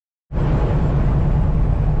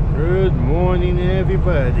Good morning,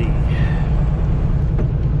 everybody.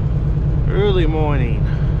 Early morning.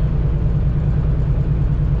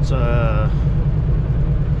 It's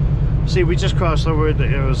see, we just crossed over to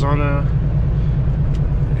Arizona.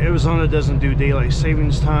 Arizona doesn't do daylight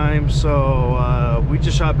savings time, so we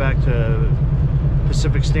just shot back to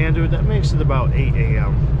Pacific Standard. That makes it about 8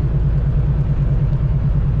 a.m.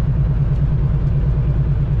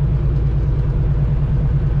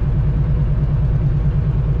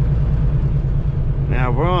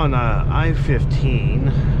 Now we're on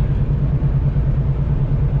I-15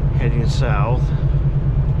 heading south,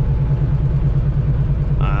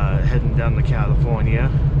 heading down to California,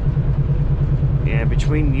 and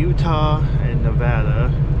between Utah and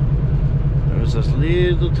Nevada there's this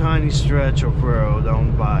little tiny stretch of road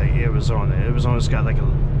owned by Arizona. Arizona's got like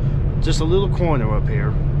just a little corner up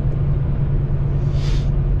here.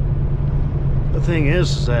 The thing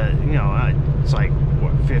is that, you know, it's like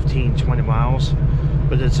what, 15-20 miles,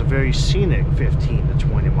 but it's a very scenic 15 to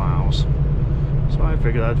 20 miles. So I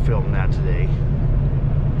figured I'd film that today.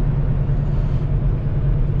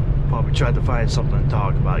 Probably tried to find something to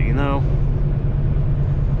talk about, you know.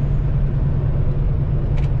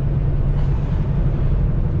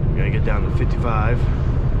 We gotta get down to 55.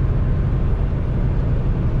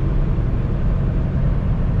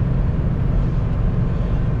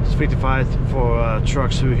 It's 55 for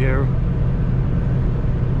trucks through here.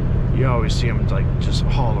 You always see them like just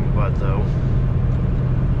hauling butt though.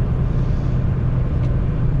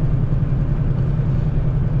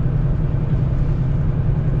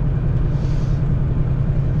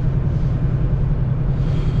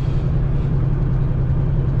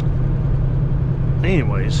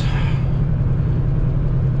 Anyways,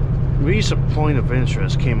 recent point of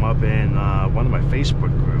interest came up in one of my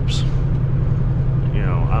Facebook groups. You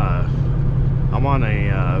know, I'm on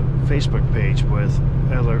a Facebook page with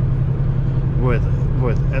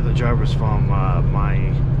other drivers from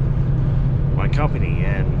my company,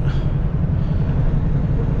 and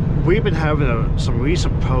we've been having some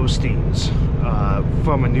recent postings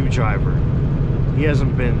from a new driver. He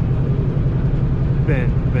hasn't been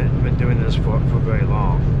doing this for very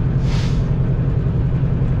long.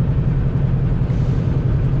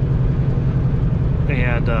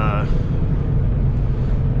 And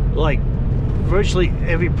like virtually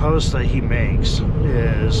every post that he makes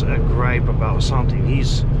is a gripe about something.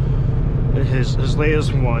 His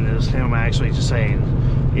latest one is him actually just saying,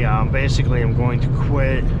 yeah, I'm going to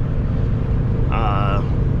quit.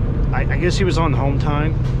 I guess he was on home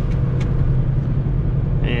time,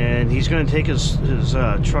 and he's going to take his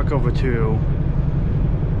truck over to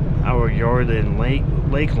our yard in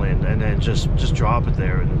Lakeland, and then just drop it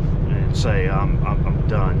there and say I'm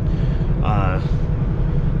done.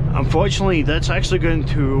 Unfortunately, that's actually going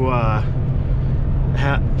to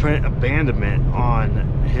print abandonment on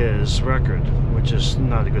his record, which is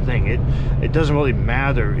not a good thing. It doesn't really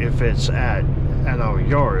matter if it's at our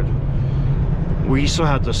yard. We still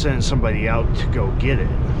have to send somebody out to go get it.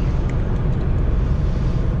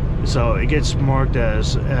 So it gets marked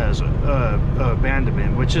as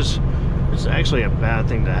abandonment, which is it's actually a bad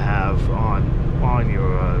thing to have on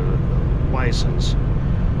your license.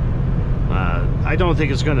 I don't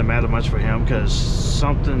think it's going to matter much for him, because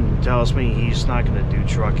something tells me he's not going to do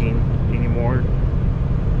trucking anymore.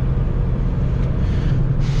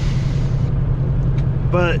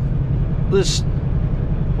 But let's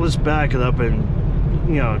back it up and,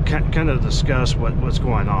 you know, kind of discuss what's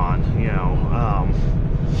going on. You know,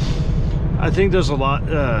 I think there's a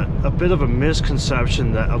bit of a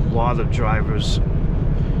misconception that a lot of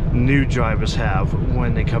new drivers have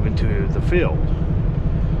when they come into the field.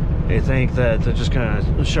 They think that they're just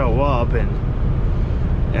gonna show up and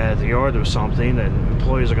at the yard or something, and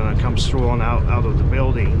employees are gonna come strolling out of the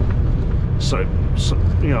building, so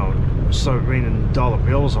you know, start raining dollar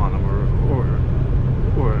bills on them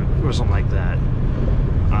or something like that.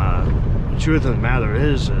 The truth of the matter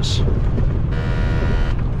is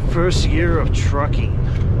first year of trucking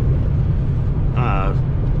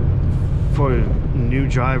for new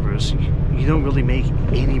drivers, you don't really make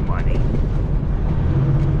any money.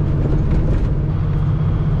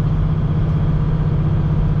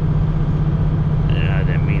 Yeah, I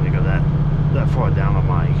didn't mean to go that far down on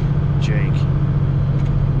my Jake.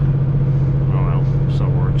 Oh well, so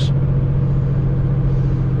it works.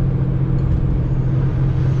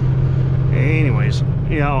 Anyways,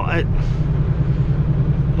 you know,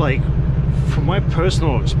 like, from my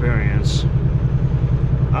personal experience,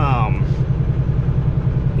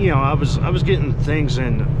 you know, I was getting things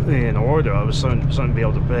in order. I was starting to be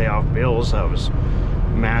able to pay off bills I was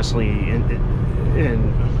massively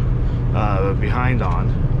behind on.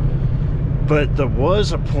 But there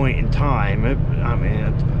was a point in time, I mean,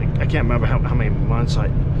 I can't remember how many months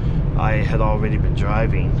I had already been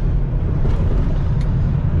driving.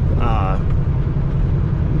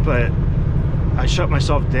 But I shut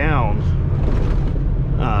myself down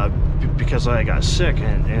because I got sick,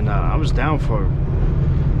 and I was down for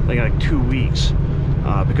like 2 weeks.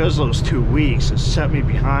 Because of those 2 weeks, it set me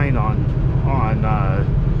behind on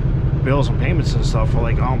bills and payments and stuff for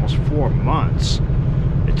like almost 4 months.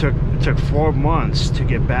 It took 4 months to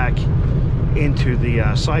get back into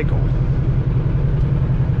the cycle.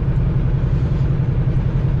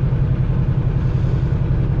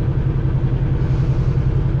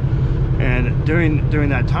 And during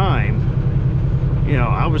that time, you know,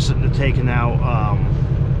 I was sitting there taking out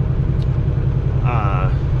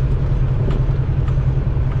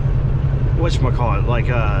whatchamacallit, like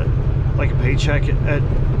a paycheck at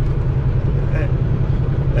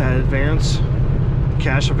advance,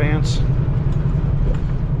 cash advance.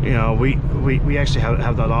 You know, we actually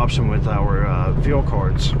have that option with our fuel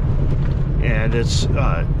cards, and it's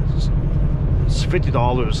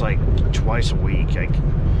 $50 like twice a week. I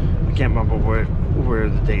can't remember where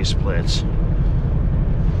the day splits.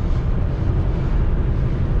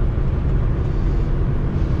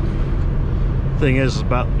 Thing is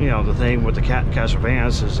about, you know, the thing with the cash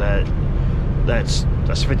advance is that's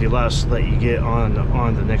 50 less that you get on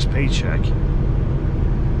the next paycheck.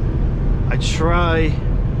 I try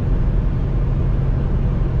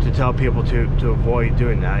to tell people to avoid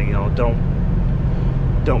doing that. You know,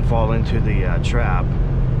 don't fall into the trap.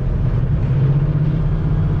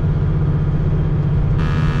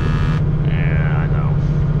 Yeah, I know.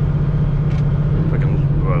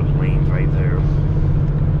 Freaking road lean right there.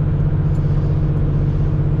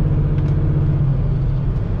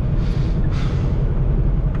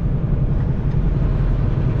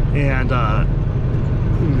 And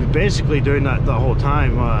basically during the whole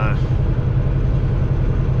time,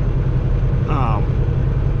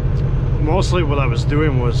 mostly what I was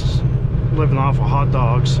doing was living off of hot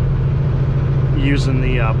dogs, using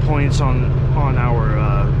the points on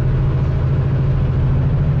our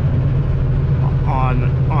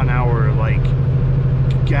like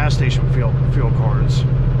gas station fuel cards.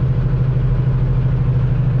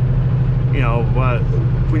 You know, but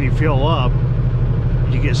when you fill up,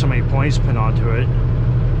 you get so many points put onto it,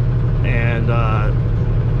 and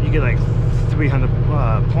you get like 300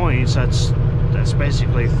 points. That's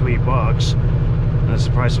basically $3. That's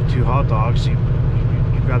the price of 2 hot dogs. You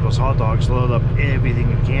grab those hot dogs, load up everything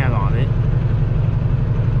you can on it.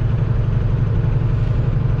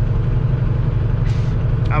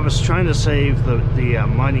 I was trying to save the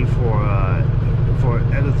money for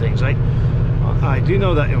other things. I do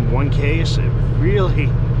know that in one case it really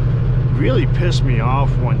pissed me off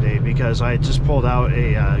one day, because I just pulled out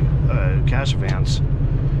a cash advance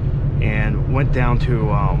and went down to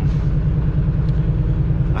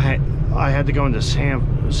I had to go into San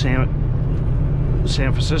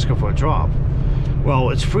Francisco for a drop. Well,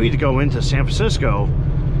 it's free to go into San Francisco,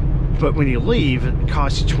 but when you leave, it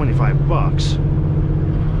costs you 25 bucks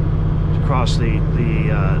to cross the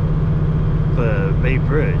Bay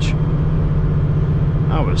Bridge.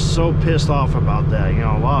 I was so pissed off about that. You know,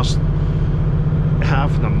 I lost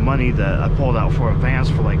half of the money that I pulled out for advance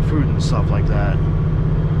for like food and stuff like that.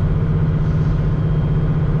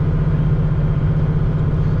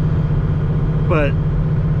 But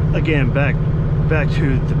again, back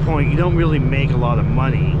to the point, you don't really make a lot of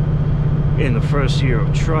money in the first year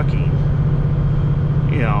of trucking.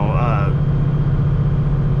 You know,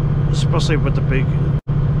 especially with the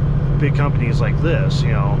big companies like this.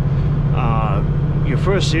 You know, your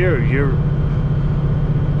first year, you're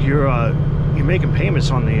making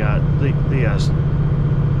payments on the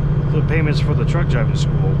payments for the truck driving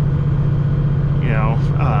school. You know,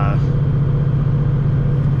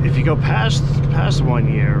 if you go past 1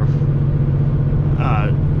 year,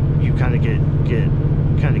 you kind of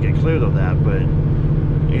get cleared of that. But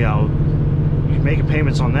you know, you're making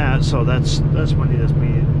payments on that, so that's money that's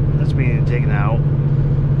being taken out.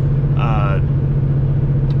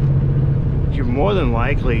 You're more than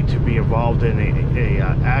likely to be involved in a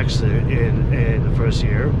accident in the first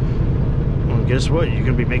year. Well, guess what? You're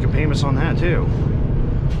going to be making payments on that too.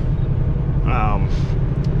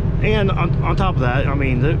 And on top of that, I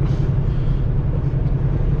mean,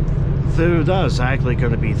 they're not exactly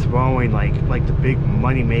going to be throwing like the big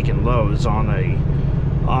money making loads on a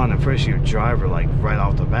first year driver like right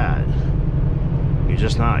off the bat. You're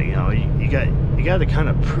just not. You know, you got to kind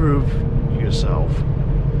of prove yourself.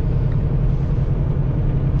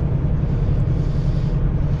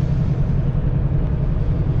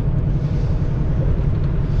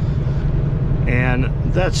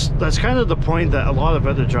 that's kind of the point that a lot of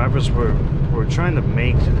other drivers were trying to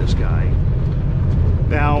make to this guy.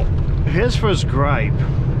 Now, his first gripe,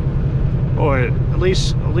 or at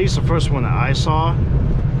least the first one that I saw,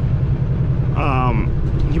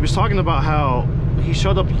 he was talking about how he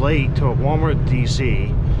showed up late to a Walmart DC,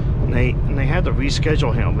 and they had to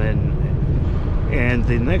reschedule him, and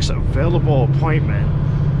the next available appointment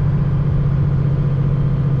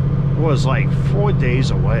was like 4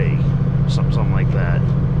 days away, something like that.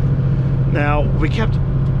 Now, we kept,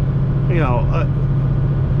 you know,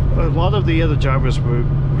 a lot of the other drivers were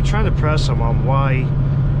trying to press him on why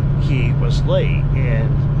he was late, and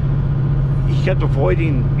he kept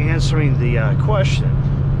avoiding answering the question.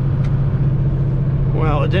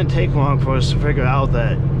 Well, it didn't take long for us to figure out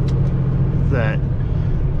that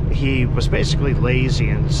he was basically lazy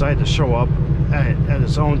and decided to show up at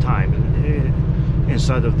his own time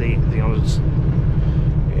instead of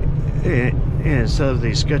instead of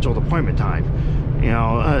the scheduled appointment time. You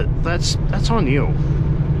know, that's on you.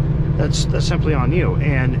 That's simply on you,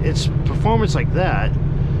 and it's performance like that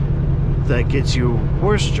that gets you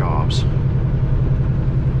worse jobs.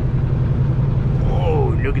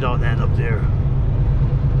 Oh, look at all that up there.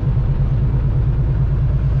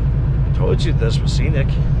 I told you this was scenic.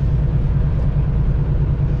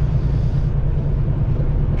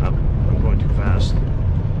 Oh, I'm going too fast.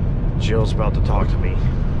 Jill's about to talk to me.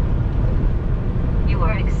 You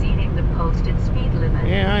are exceeding the posted speed limit.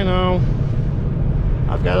 Yeah, I know.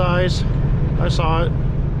 I've got eyes. I saw it.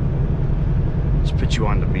 Let's put you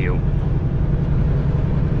on the mute.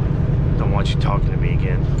 Don't want you talking to me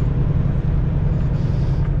again.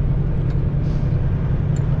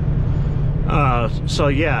 So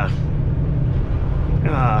yeah.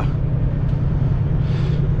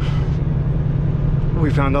 We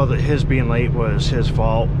found out that his being late was his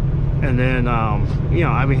fault. And then, you know,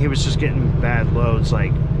 I mean, he was just getting bad loads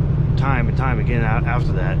like time and time again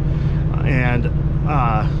after that. And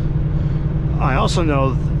I also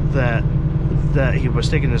know that he was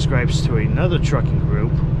taking his gripes to another trucking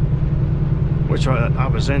group, which I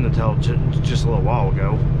was in until just a little while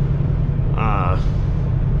ago,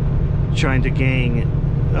 trying to gain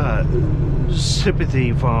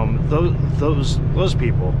sympathy from those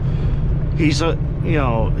people. He's you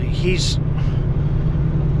know, he's,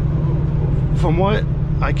 from what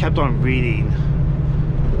I kept on reading,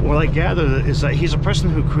 what I gathered is that he's a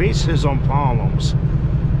person who creates his own problems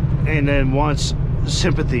and then wants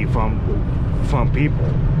sympathy from people.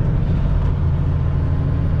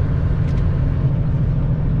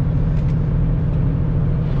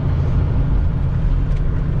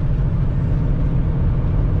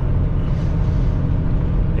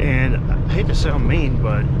 And I hate to sound mean,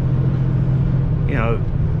 but you know,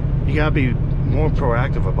 you gotta be more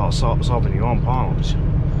proactive about solving your own problems.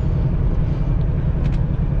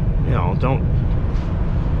 You know,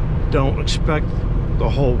 don't expect the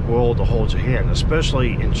whole world to hold your hand,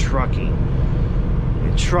 especially in trucking.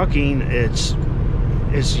 In trucking, it's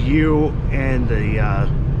you and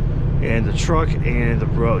the truck and the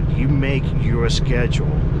road. You make your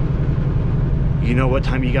schedule. You know what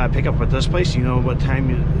time you gotta pick up at this place. You know what time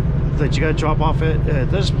that you gotta drop off at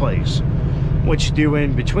this place. What you do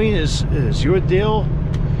in between is your deal.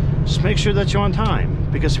 Just make sure that you're on time,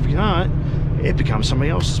 because if you're not, it becomes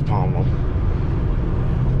somebody else's problem.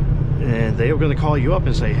 And they are going to call you up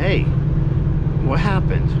and say, hey, what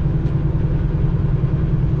happened?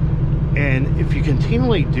 And if you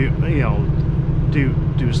continually do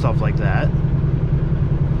stuff like that,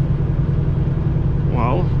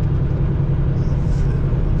 well,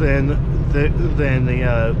 then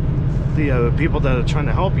the people that are trying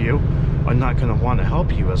to help you are not going to want to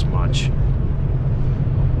help you as much.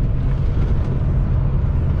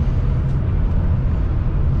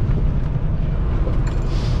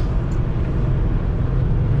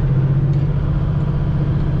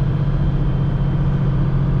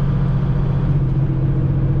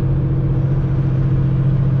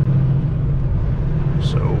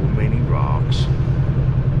 So many rocks.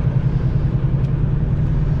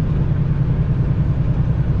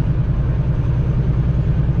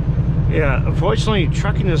 Yeah, unfortunately,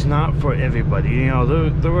 trucking is not for everybody. You know,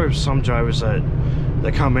 there were some drivers that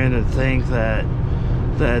come in and think that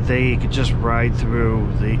they could just ride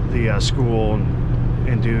through the school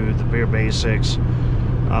and do the bare basics.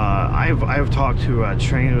 I've talked to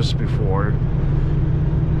trainers before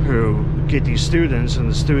who get these students, and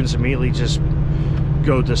the students immediately just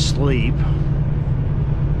go to sleep,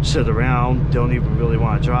 sit around, don't even really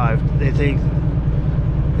want to drive. They think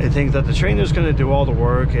that the trainer's going to do all the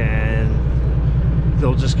work and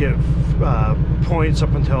they'll just get points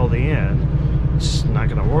up until the end. It's not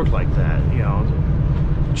going to work like that, you know.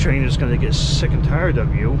 train is going to get sick and tired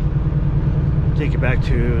of you, take you back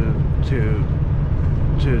to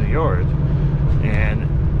the yard. And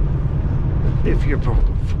if your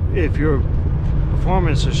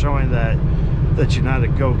performance is showing that you're not a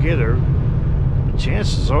go-getter,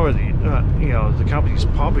 chances are the company's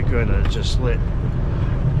probably going to just let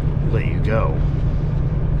you go.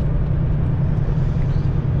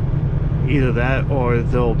 Either that, or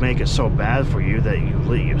they'll make it so bad for you that you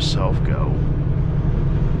let yourself go.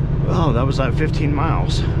 Oh, that was like 15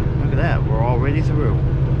 miles. Look at that, we're already through.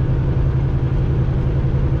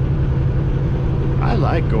 I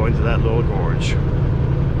like going to that little gorge.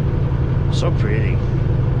 So pretty.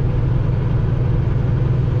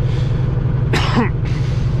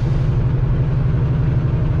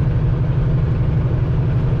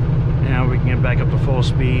 Now we can get back up to full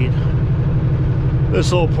speed.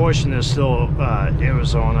 This little portion is still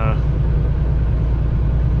Arizona.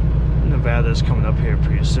 Nevada's coming up here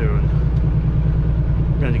pretty soon.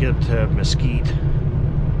 We're going to get up to Mesquite,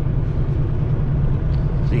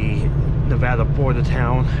 the Nevada border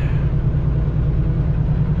town.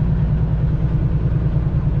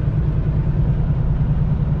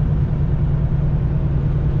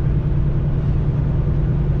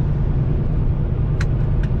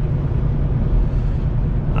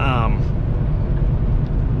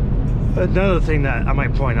 Another thing that I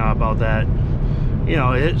might point out about that,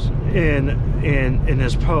 it's in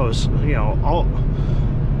his posts,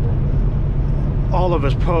 all of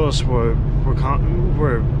his posts were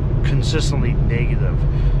consistently negative.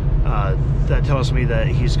 That tells me that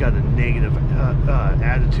he's got a negative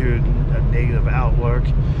attitude, a negative outlook,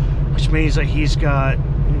 which means that he's got,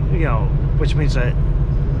 which means that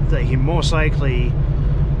he most likely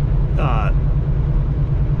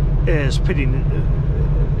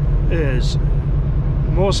is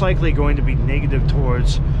most likely going to be negative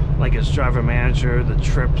towards like his driver manager, the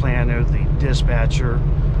trip planner, the dispatcher.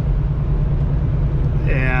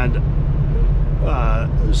 And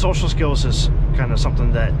social skills is kind of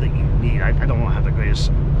something that you need. I don't have the greatest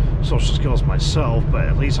social skills myself, but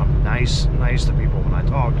at least I'm nice to people when I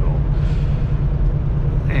talk to them.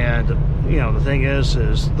 And the thing is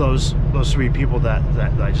those three people that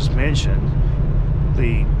I just mentioned,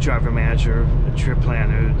 the driver manager, the trip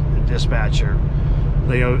planner, the dispatcher,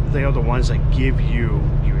 they are the ones that give you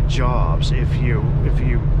your jobs. If you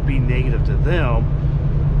be negative to them,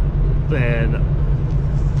 then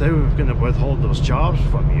they're going to withhold those jobs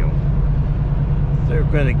from you. They're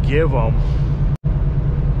going to give them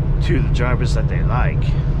to the drivers that they like.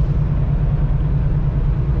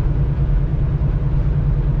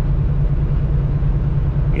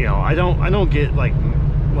 I don't get like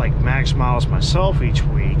max miles myself each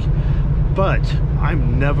week, but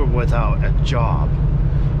I'm never without a job.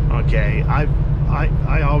 Okay, I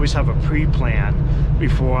always have a pre-plan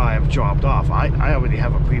before I have dropped off. I already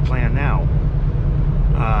have a pre-plan now.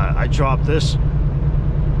 I dropped this.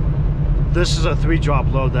 This is a 3-drop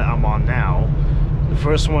load that I'm on now. The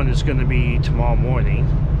first one is going to be tomorrow morning,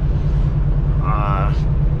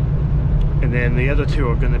 and then the other 2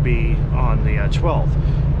 are going to be on the 12th.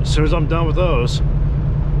 As soon as I'm done with those,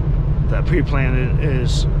 that pre-plan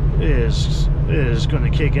is going to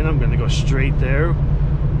kick in. I'm going to go straight there,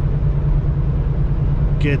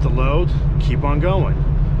 get the load, keep on going.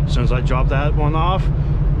 As soon as I drop that one off,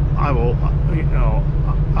 I will,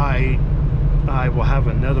 I will have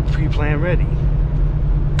another pre-plan ready.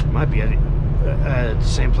 Might be at the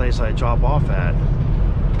same place I drop off at.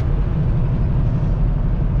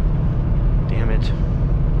 Damn it.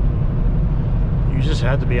 You just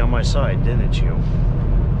had to be on my side, didn't you?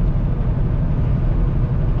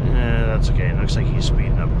 That's okay. It looks like he's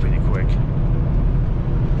speeding up pretty quick.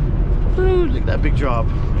 Ooh, look at that big drop.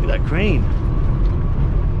 Look at that crane.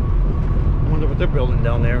 I wonder what they're building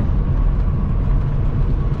down there.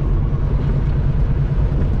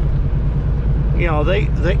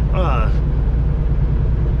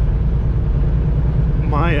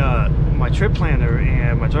 My trip planner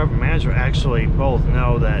and my driver manager actually both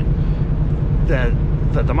know that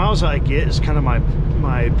the miles that I get is kind of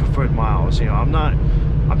my preferred miles. I'm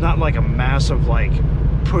not like a massive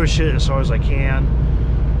push it as hard as I can.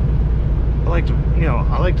 I like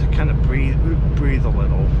to kind of breathe a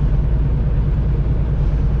little.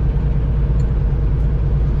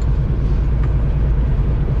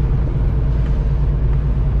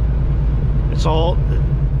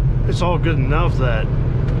 It's all good enough that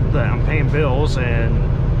I'm paying bills and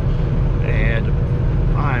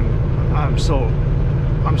I'm still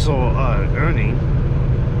earning,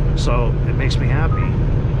 so it makes me happy.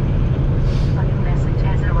 A new message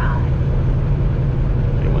has arrived.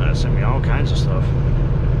 They want to send me all kinds of stuff.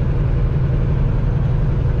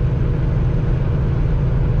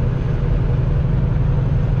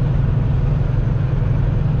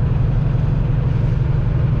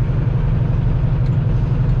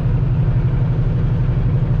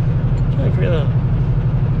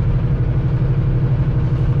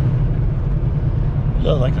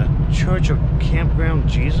 Church of Campground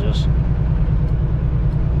Jesus?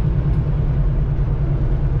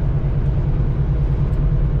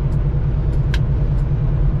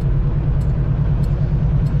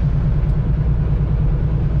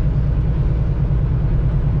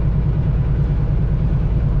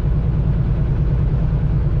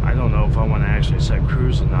 I don't know if I want to actually set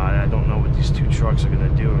cruise or not. I don't know what these two trucks are going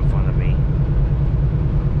to do in front of me.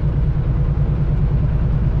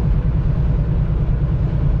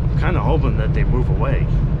 Kind of hoping that they move away.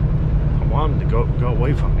 I want them to go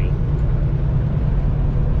away from me.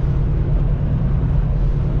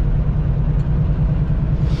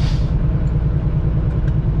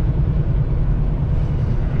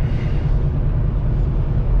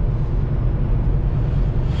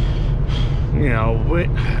 You know,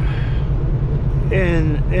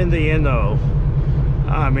 in the end though,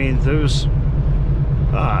 I mean, there's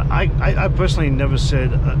I personally never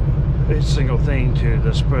said a single thing to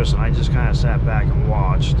this person. I just kind of sat back and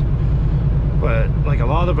watched. But like a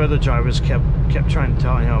lot of other drivers kept trying to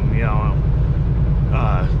tell him, you know,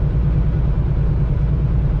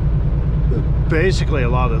 basically a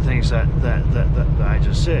lot of the things that I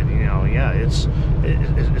just said. You know, yeah, it's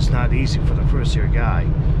not easy for the first year guy.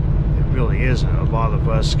 It really isn't. A lot of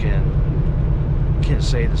us can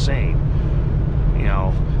say the same. You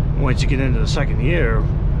know, once you get into the second year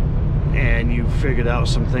and you figured out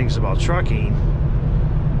some things about trucking,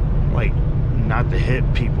 like not to hit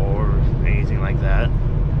people or anything like that,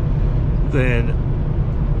 then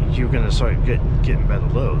you're gonna start getting better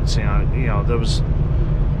loads. You know, there was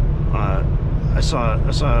I saw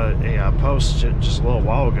a post just a little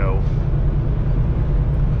while ago.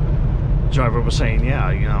 Driver was saying,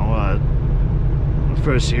 yeah, you know,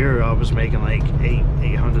 first year I was making like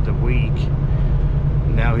 800 a week.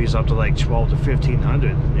 Now he's up to like 12 to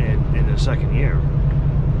 1500 in the second year.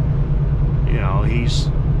 You know, he's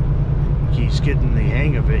getting the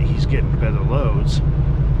hang of it. He's getting better loads.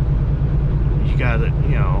 You gotta,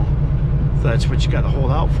 you know, that's what you gotta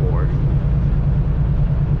hold out for.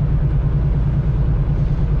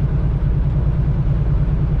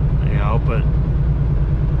 You know, but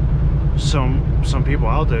some people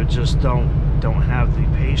out there just don't have the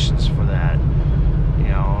patience for that. You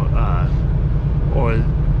know, or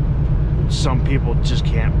some people just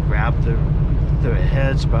can't wrap their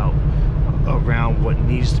heads around what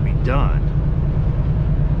needs to be done.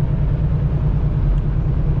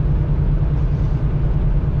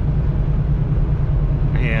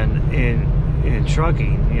 And in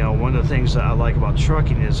trucking, you know, one of the things that I like about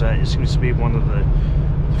trucking is that it seems to be one of the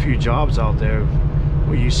few jobs out there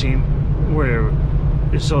where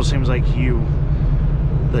it still seems like you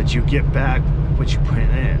get back what you put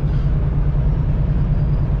in.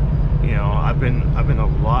 You know, I've been a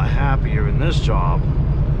lot happier in this job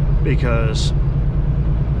because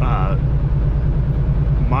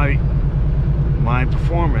my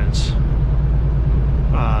performance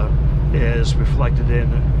is reflected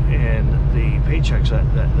in the paychecks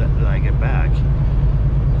that I get back,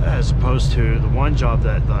 as opposed to the one job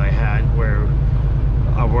that I had where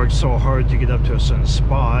I worked so hard to get up to a certain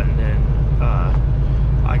spot, and then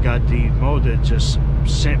I got demoted just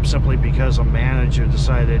simply because a manager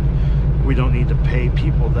decided we don't need to pay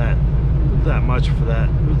people that much for that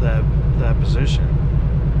position.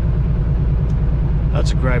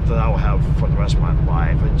 That's a gripe that I'll have for the rest of my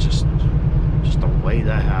life. It's just the way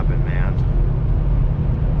that happened, man.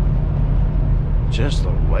 Just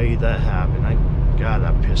the way that happened. God,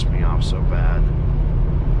 that pissed me off so bad.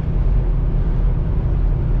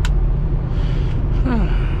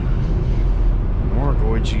 More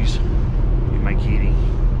gorgies. Get my kitty.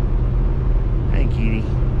 Hey, kitty.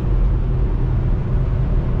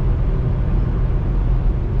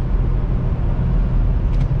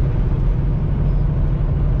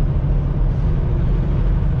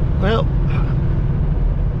 Well,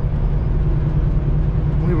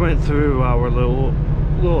 we went through our little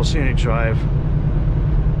scenic drive.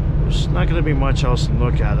 There's not going to be much else to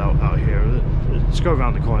look at out here. Let's go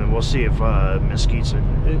around the corner. We'll see if Mesquite's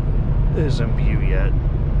is in view yet.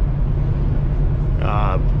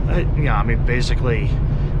 Yeah, I mean, basically,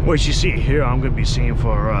 what you see here, I'm going to be seeing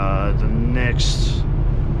for the next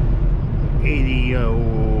 80,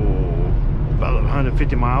 about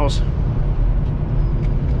 150 miles.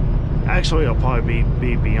 Actually, it'll probably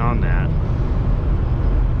be beyond that,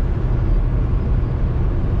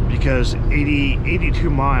 because 82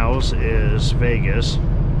 miles is Vegas,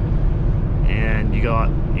 and you got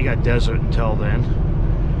desert until then.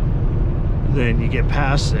 Then you get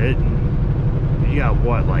past it, and you got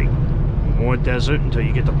what, like more desert until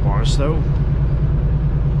you get to Barstow.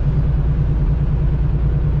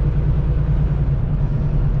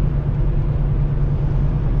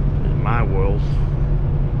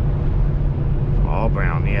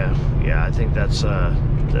 yeah, I think that's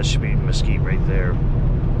that should be Mesquite right there,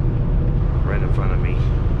 right in front of me.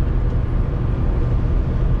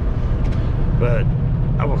 But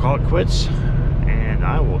I will call it quits, and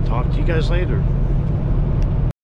I will talk to you guys later.